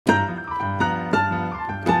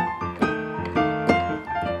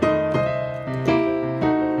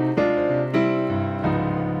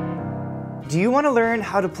want to learn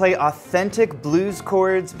how to play authentic blues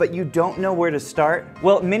chords, but you don't know where to start?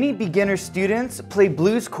 Well, many beginner students play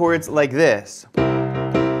blues chords like this.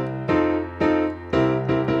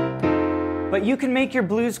 But you can make your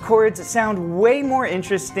blues chords sound way more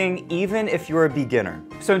interesting even if you're a beginner.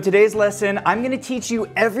 So in today's lesson, I'm going to teach you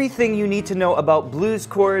everything you need to know about blues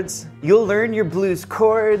chords. You'll learn your blues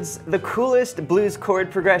chords, the coolest blues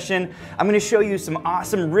chord progression. I'm going to show you some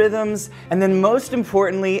awesome rhythms. And then most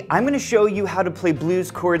importantly, I'm going to show you how to play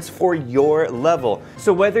blues chords for your level.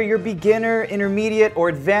 So whether you're beginner, intermediate, or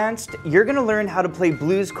advanced, you're going to learn how to play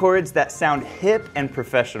blues chords that sound hip and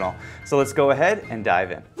professional. So let's go ahead and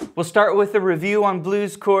dive in. We'll start with a review on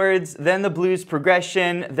blues chords, then the blues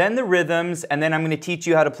progression, then the rhythms, and then I'm going to teach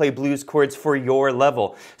you how to play blues chords for your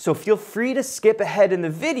level. So feel free to skip ahead in the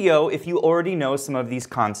video if you already know some of these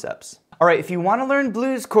concepts. Alright, if you want to learn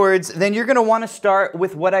blues chords, then you're going to want to start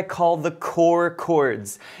with what I call the core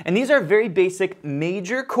chords. And these are very basic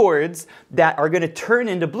major chords that are going to turn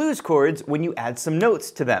into blues chords when you add some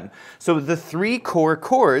notes to them. So the three core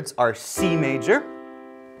chords are C major,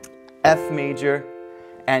 F major,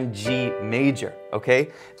 and G major, okay?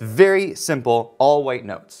 Very simple, all white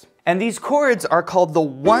notes. And these chords are called the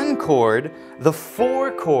 1 chord, the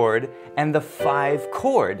 4 chord, and the 5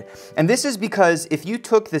 chord. And this is because if you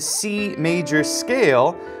took the C major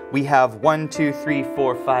scale, we have 1, 2, 3,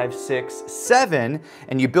 4, 5, 6, 7,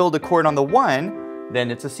 and you build a chord on the 1,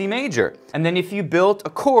 then it's a C major. And then if you built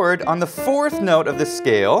a chord on the 4th note of the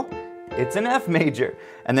scale, it's an F major.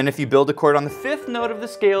 And then if you build a chord on the 5th note of the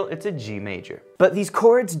scale, it's a G major. But these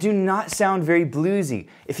chords do not sound very bluesy.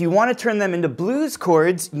 If you want to turn them into blues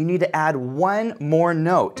chords, you need to add one more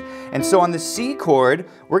note. And so on the C chord,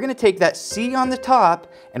 we're going to take that C on the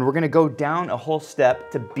top and we're going to go down a whole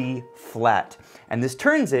step to B flat. And this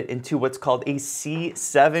turns it into what's called a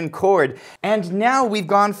C7 chord. And now we've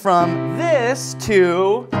gone from this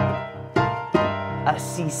to a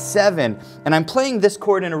C7, and I'm playing this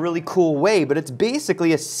chord in a really cool way, but it's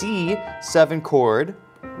basically a C7 chord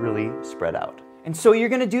really spread out. And so you're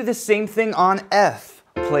going to do the same thing on F.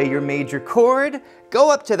 Play your major chord,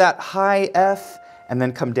 go up to that high F, and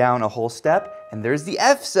then come down a whole step, and there's the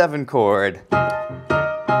F7 chord.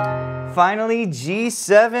 Finally,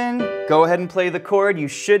 G7, go ahead and play the chord. You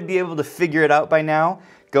should be able to figure it out by now.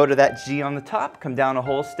 Go to that G on the top, come down a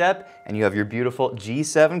whole step, and you have your beautiful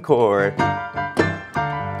G7 chord.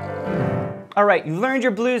 All right, you've learned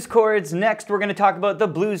your blues chords. Next, we're going to talk about the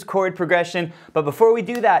blues chord progression. But before we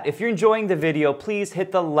do that, if you're enjoying the video, please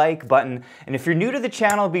hit the like button. And if you're new to the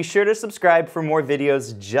channel, be sure to subscribe for more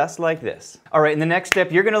videos just like this. All right, in the next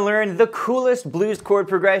step, you're going to learn the coolest blues chord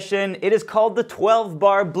progression. It is called the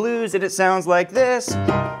 12-bar blues, and it sounds like this.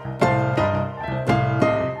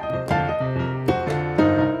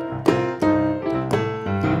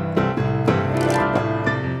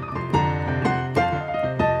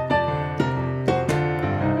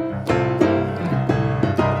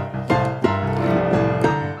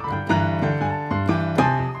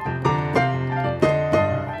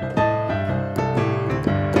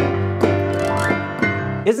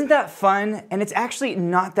 Isn't that fun? And it's actually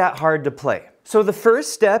not that hard to play. So the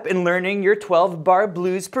first step in learning your 12-bar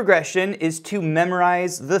blues progression is to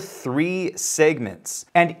memorize the 3 segments.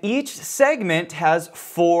 And each segment has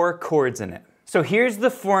 4 chords in it. So here's the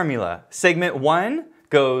formula. Segment 1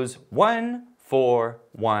 goes 1, 4,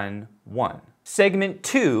 1, 1. Segment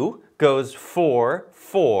 2 goes 4,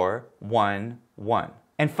 4, 1, 1.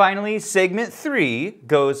 And finally, segment 3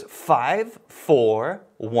 goes 5, 4,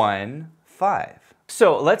 1, 5.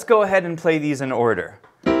 So let's go ahead and play these in order.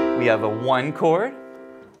 We have a 1 chord,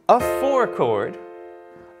 a 4 chord,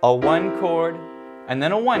 a 1 chord, and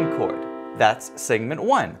then a 1 chord. That's segment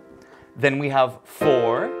 1. Then we have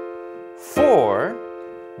 4, 4,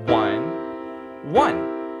 1,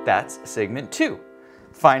 1. That's segment 2.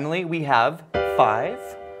 Finally, we have 5,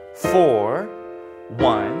 4,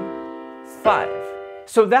 1, 5.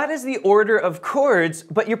 So that is the order of chords,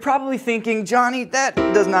 but you're probably thinking, Johnny, that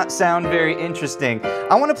does not sound very interesting.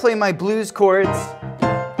 I want to play my blues chords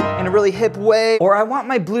in a really hip way, or I want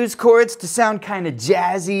my blues chords to sound kind of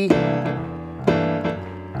jazzy.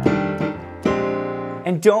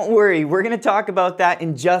 And don't worry, we're going to talk about that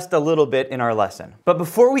in just a little bit in our lesson. But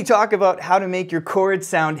before we talk about how to make your chords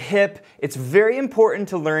sound hip, it's very important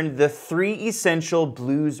to learn the 3 essential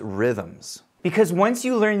blues rhythms. Because once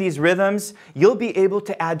you learn these rhythms, you'll be able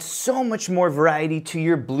to add so much more variety to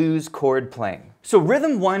your blues chord playing. So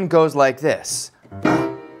rhythm 1 goes like this.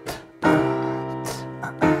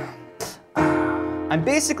 I'm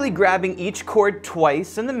basically grabbing each chord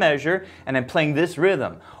twice in the measure, and I'm playing this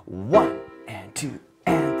rhythm. 1 and 2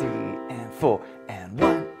 and 3 and 4 and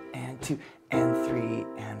 1 and 2 and 3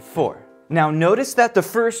 and 4. Now notice that the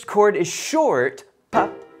first chord is short, pa,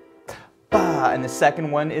 ba, and the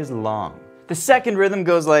second one is long. The second rhythm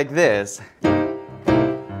goes like this.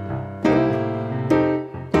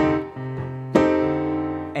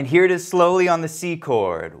 And here it is slowly on the C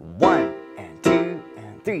chord. 1 and 2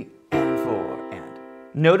 and 3 and 4 and.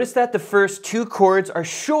 Notice that the first two chords are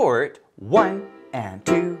short, 1 and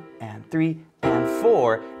 2 and 3 and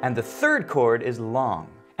 4, and the third chord is long.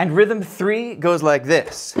 And rhythm 3 goes like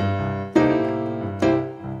this.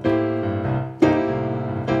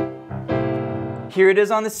 Here it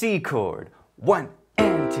is on the C chord. 1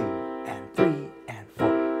 and 2 and 3 and 4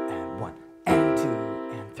 and 1 and 2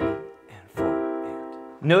 and 3 and 4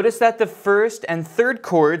 and. Notice that the first and third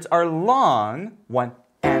chords are long. 1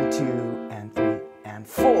 and 2 and 3 and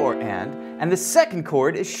 4 and the second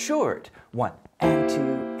chord is short. 1 and 2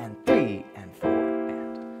 and 3 and 4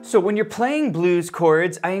 and. So when you're playing blues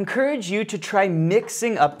chords, I encourage you to try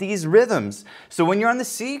mixing up these rhythms. So when you're on the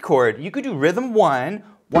C chord, you could do rhythm 1,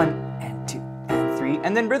 1 and 2 and 3,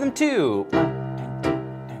 and then rhythm 2, 1 and 2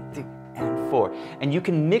 and 3 and 4. And you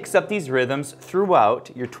can mix up these rhythms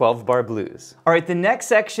throughout your 12-bar blues. All right, the next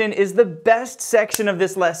section is the best section of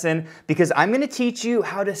this lesson because I'm going to teach you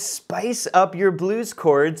how to spice up your blues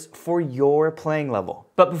chords for your playing level.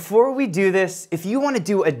 But before we do this, if you want to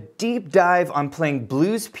do a deep dive on playing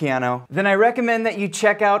blues piano, then I recommend that you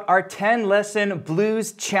check out our 10-lesson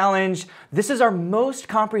blues challenge. This is our most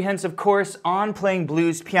comprehensive course on playing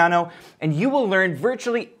blues piano, and you will learn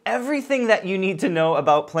virtually everything that you need to know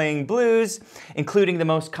about playing blues, including the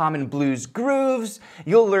most common blues grooves.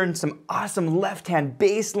 You'll learn some awesome left-hand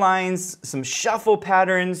bass lines, some shuffle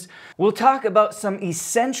patterns. We'll talk about some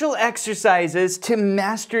essential exercises to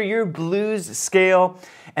master your blues scale.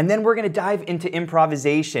 And then we're going to dive into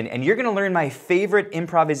improvisation, and you're going to learn my favorite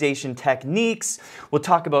improvisation techniques. We'll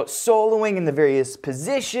talk about soloing in the various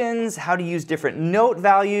positions, how to use different note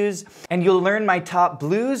values, and you'll learn my top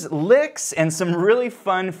blues licks and some really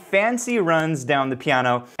fun fancy runs down the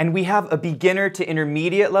piano. And we have a beginner to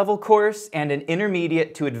intermediate level course and an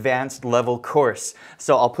intermediate to advanced level course.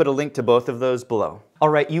 So I'll put a link to both of those below. All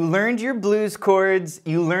right, you learned your blues chords,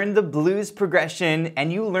 you learned the blues progression,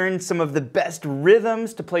 and you learned some of the best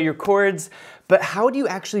rhythms to play your chords, but how do you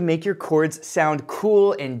actually make your chords sound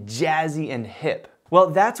cool and jazzy and hip? Well,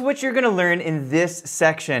 that's what you're gonna learn in this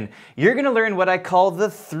section. You're gonna learn what I call the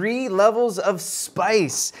 3 levels of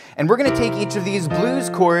spice. And we're gonna take each of these blues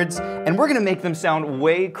chords and we're gonna make them sound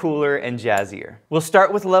way cooler and jazzier. We'll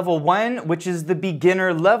start with level 1, which is the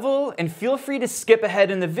beginner level, and feel free to skip ahead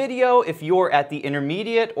in the video if you're at the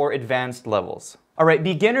intermediate or advanced levels. All right,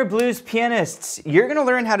 beginner blues pianists, you're gonna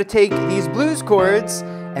learn how to take these blues chords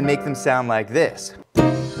and make them sound like this.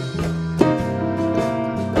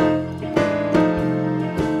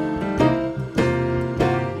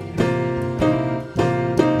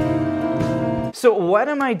 So what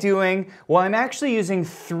am I doing? Well, I'm actually using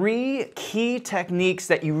 3 key techniques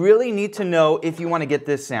that you really need to know if you want to get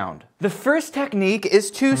this sound. The first technique is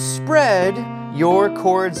to spread your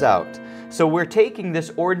chords out. So we're taking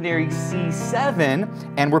this ordinary C7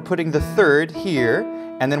 and we're putting the 3rd here,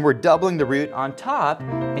 and then we're doubling the root on top,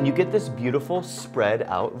 and you get this beautiful spread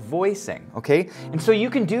out voicing, okay? And so you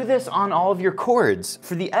can do this on all of your chords.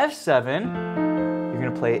 For the F7, you're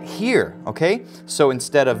gonna play it here, okay? So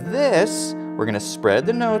instead of this, we're gonna spread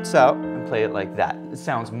the notes out and play it like that. It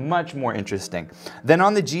sounds much more interesting. Then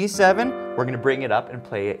on the G7, we're gonna bring it up and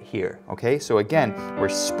play it here, okay? So again, we're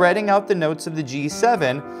spreading out the notes of the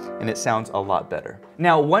G7 and it sounds a lot better.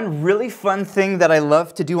 Now, one really fun thing that I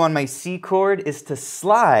love to do on my C chord is to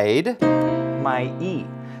slide my E.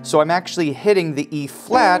 So I'm actually hitting the E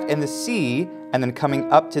flat and the C and then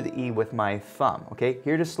coming up to the E with my thumb, okay?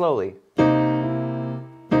 Here to slowly.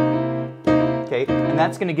 Okay, and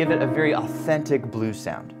that's going to give it a very authentic blues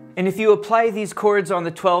sound. And if you apply these chords on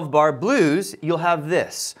the 12-bar blues, you'll have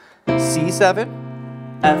this. C7,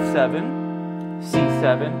 F7,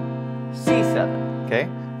 C7, C7, okay?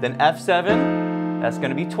 Then F7, that's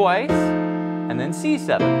going to be twice, and then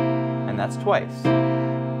C7, and that's twice.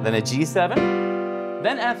 Then a G7,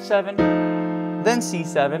 then F7, then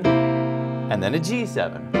C7, and then a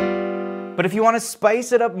G7. But if you want to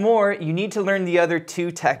spice it up more, you need to learn the other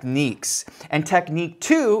 2 techniques. And technique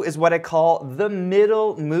 2 is what I call the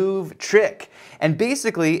middle move trick. And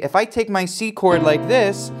basically, if I take my C chord like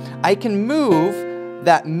this, I can move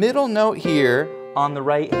that middle note here on the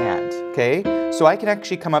right hand, okay? So I can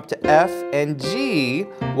actually come up to F and G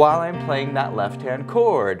while I'm playing that left hand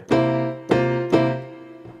chord.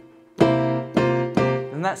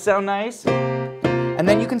 Doesn't that sound nice? And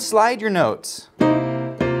then you can slide your notes.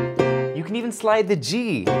 You can even slide the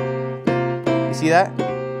G. You see that?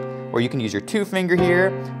 Or you can use your 2-finger here,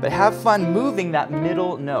 but have fun moving that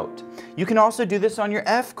middle note. You can also do this on your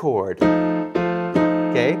F chord.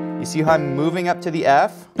 Okay, you see how I'm moving up to the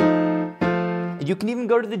F? You can even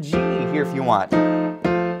go to the G here if you want.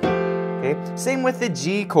 Okay, same with the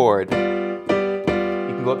G chord. You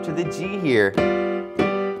can go up to the G here.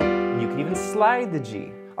 You can even slide the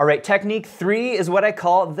G. All right, technique 3 is what I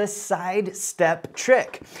call the side step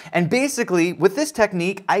trick. And basically, with this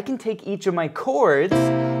technique, I can take each of my chords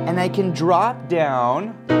and I can drop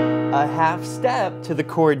down a half step to the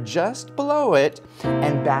chord just below it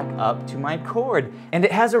and back up to my chord. And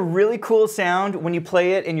it has a really cool sound when you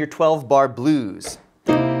play it in your 12-bar blues.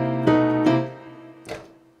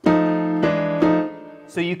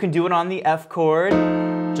 So you can do it on the F chord,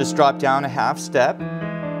 just drop down a half step.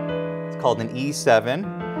 It's called an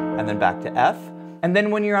E7, and then back to F. And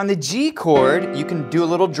then when you're on the G chord, you can do a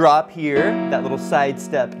little drop here, that little side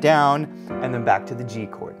step down, and then back to the G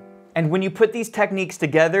chord. And when you put these techniques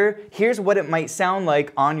together, here's what it might sound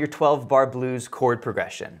like on your 12-bar blues chord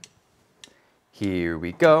progression. Here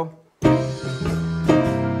we go.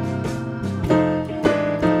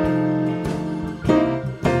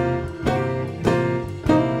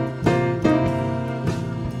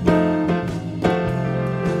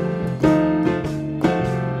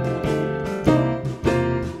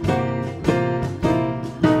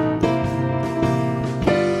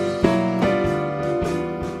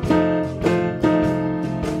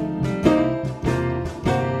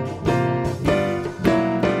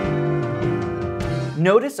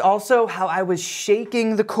 Notice also how I was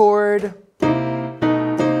shaking the chord.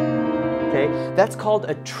 Okay, that's called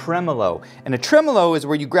a tremolo. And a tremolo is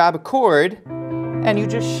where you grab a chord and you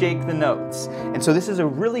just shake the notes. And so this is a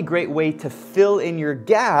really great way to fill in your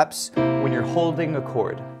gaps when you're holding a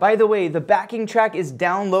chord. By the way, the backing track is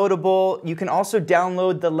downloadable. You can also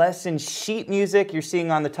download the lesson sheet music you're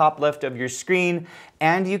seeing on the top left of your screen.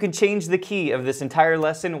 And you can change the key of this entire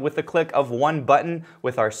lesson with the click of one button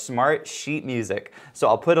with our smart sheet music. So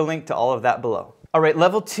I'll put a link to all of that below. All right,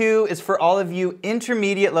 level 2 is for all of you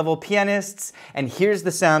intermediate level pianists, and here's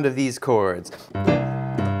the sound of these chords.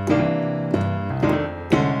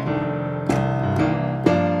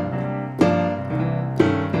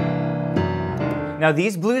 Now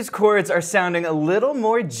these blues chords are sounding a little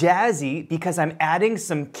more jazzy because I'm adding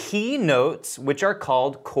some key notes which are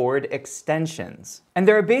called chord extensions. And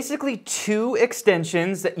there are basically 2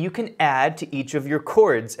 extensions that you can add to each of your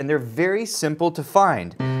chords, and they're very simple to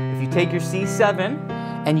find. If you take your C7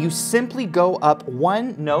 and you simply go up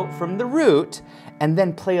 1 note from the root and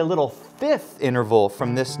then play a little 5th interval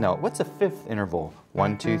from this note. What's a 5th interval?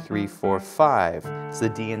 1, 2, 3, 4, 5. It's the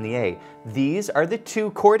D and the A. These are the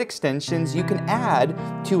 2 chord extensions you can add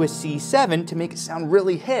to a C7 to make it sound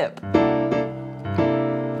really hip.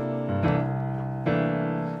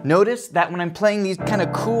 Notice that when I'm playing these kind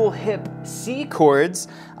of cool hip C chords,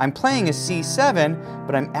 I'm playing a C7,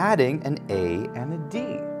 but I'm adding an A and a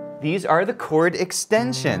D. These are the chord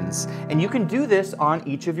extensions, and you can do this on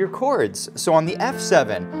each of your chords. So on the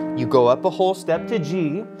F7, you go up a whole step to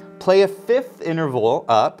G, play a 5th interval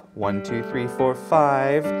up, 1, 2, 3, 4,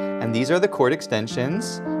 5, and these are the chord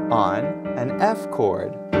extensions on an F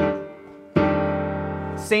chord.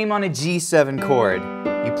 Same on a G7 chord.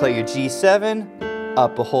 You play your G7,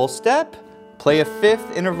 up a whole step, play a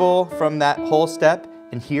 5th interval from that whole step,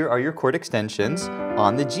 and here are your chord extensions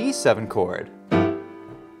on the G7 chord.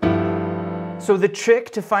 So the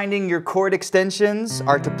trick to finding your chord extensions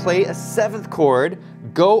are to play a 7th chord,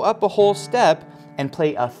 go up a whole step, and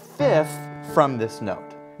play a 5th from this note.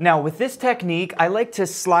 Now with this technique, I like to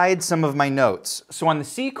slide some of my notes. So on the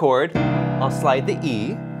C chord, I'll slide the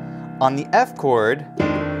E. On the F chord,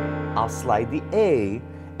 I'll slide the A.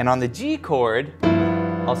 And on the G chord,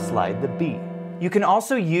 I'll slide the B. You can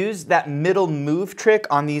also use that middle move trick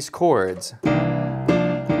on these chords.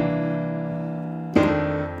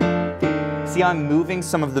 See how I'm moving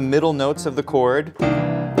some of the middle notes of the chord? You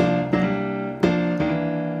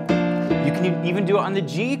can even do it on the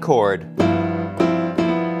G chord.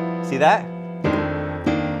 See that?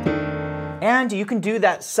 And you can do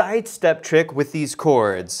that side step trick with these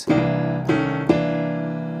chords.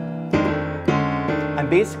 I'm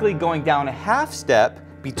basically going down a half step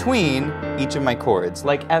between each of my chords,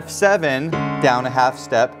 like F7, down a half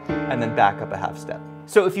step, and then back up a half step.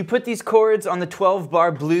 So if you put these chords on the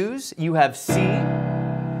 12-bar blues, you have C,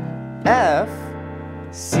 F,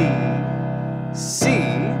 C, C,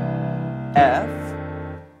 F,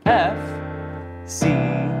 F, C,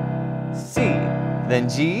 C, then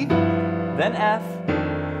G, then F,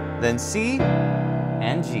 then C,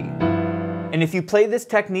 and G. And if you play this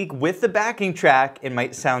technique with the backing track, it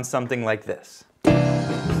might sound something like this.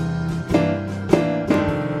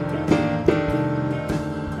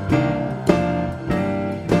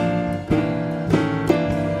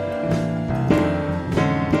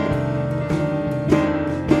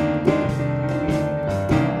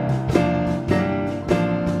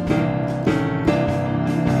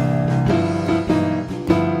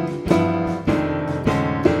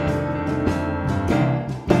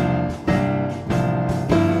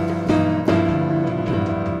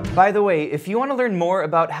 By the way, if you want to learn more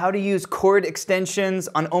about how to use chord extensions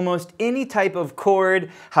on almost any type of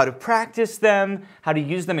chord, how to practice them, how to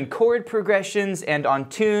use them in chord progressions and on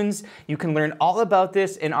tunes, you can learn all about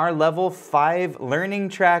this in our Level 5 learning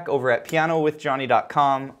track over at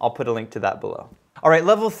pianowithjonny.com. I'll put a link to that below. All right,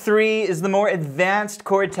 Level 3 is the more advanced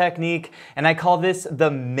chord technique, and I call this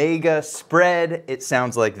the mega spread. It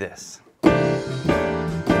sounds like this.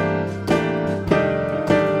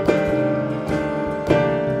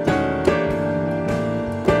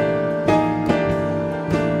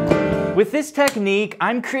 With this technique,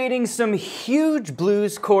 I'm creating some huge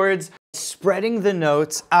blues chords, spreading the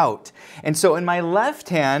notes out. And so in my left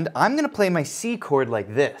hand, I'm gonna play my C chord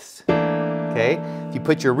like this, okay? If you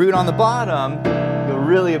put your root on the bottom, you'll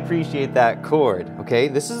really appreciate that chord, okay?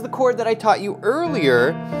 This is the chord that I taught you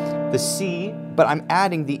earlier, the C, but I'm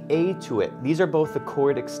adding the A to it. These are both the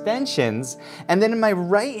chord extensions. And then in my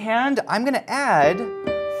right hand, I'm gonna add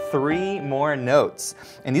 3 more notes.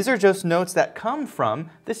 And these are just notes that come from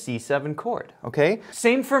the C7 chord, okay?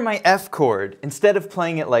 Same for my F chord. Instead of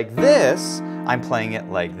playing it like this, I'm playing it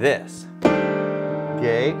like this.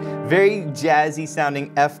 Okay? Very jazzy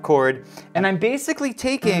sounding F chord. And I'm basically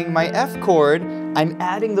taking my F chord, I'm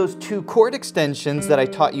adding those 2 chord extensions that I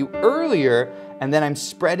taught you earlier, and then I'm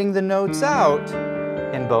spreading the notes out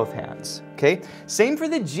in both hands, okay? Same for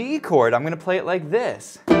the G chord. I'm gonna play it like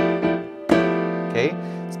this. Okay?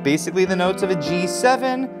 It's basically the notes of a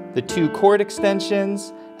G7, the 2 chord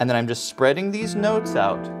extensions, and then I'm just spreading these notes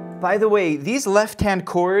out. By the way, these left-hand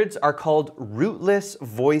chords are called rootless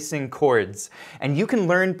voicing chords, and you can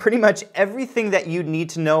learn pretty much everything that you need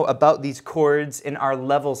to know about these chords in our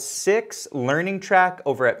Level 6 learning track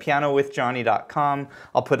over at pianowithjonny.com.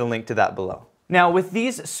 I'll put a link to that below. Now with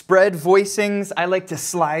these spread voicings, I like to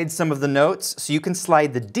slide some of the notes, so you can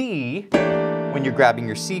slide the D when you're grabbing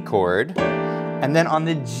your C chord. And then on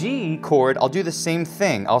the G chord, I'll do the same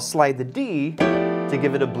thing. I'll slide the D to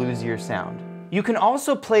give it a bluesier sound. You can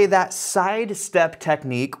also play that side step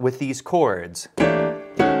technique with these chords.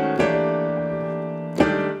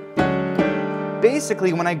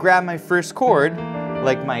 Basically, when I grab my first chord,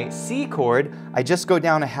 like my C chord, I just go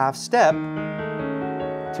down a half step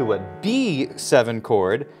to a B7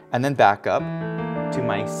 chord and then back up to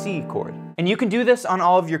my C chord. And you can do this on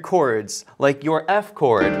all of your chords, like your F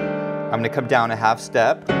chord. I'm gonna come down a half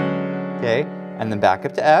step, okay, and then back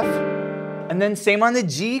up to F. And then same on the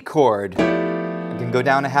G chord. I can go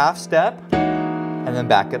down a half step and then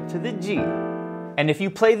back up to the G. And if you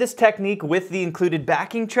play this technique with the included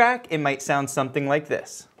backing track, it might sound something like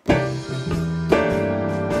this.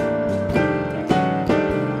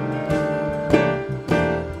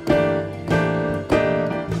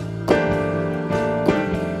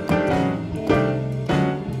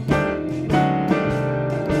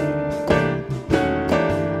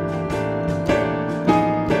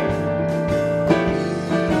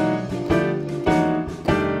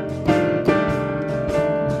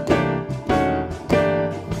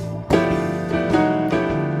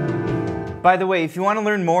 By the way, if you want to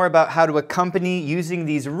learn more about how to accompany using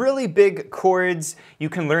these really big chords, you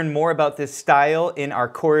can learn more about this style in our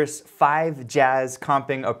course, 5 Jazz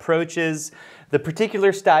Comping Approaches. The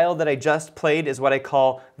particular style that I just played is what I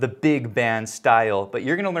call the big band style, but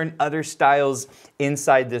you're going to learn other styles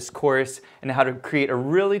inside this course and how to create a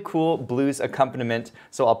really cool blues accompaniment,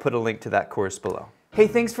 so I'll put a link to that course below. Hey,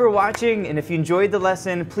 thanks for watching, and if you enjoyed the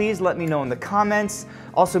lesson, please let me know in the comments.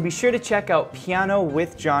 Also, be sure to check out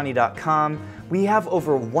pianowithjonny.com. We have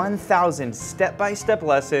over 1,000 step-by-step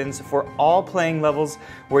lessons for all playing levels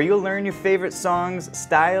where you'll learn your favorite songs,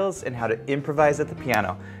 styles, and how to improvise at the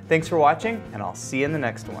piano. Thanks for watching, and I'll see you in the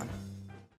next one.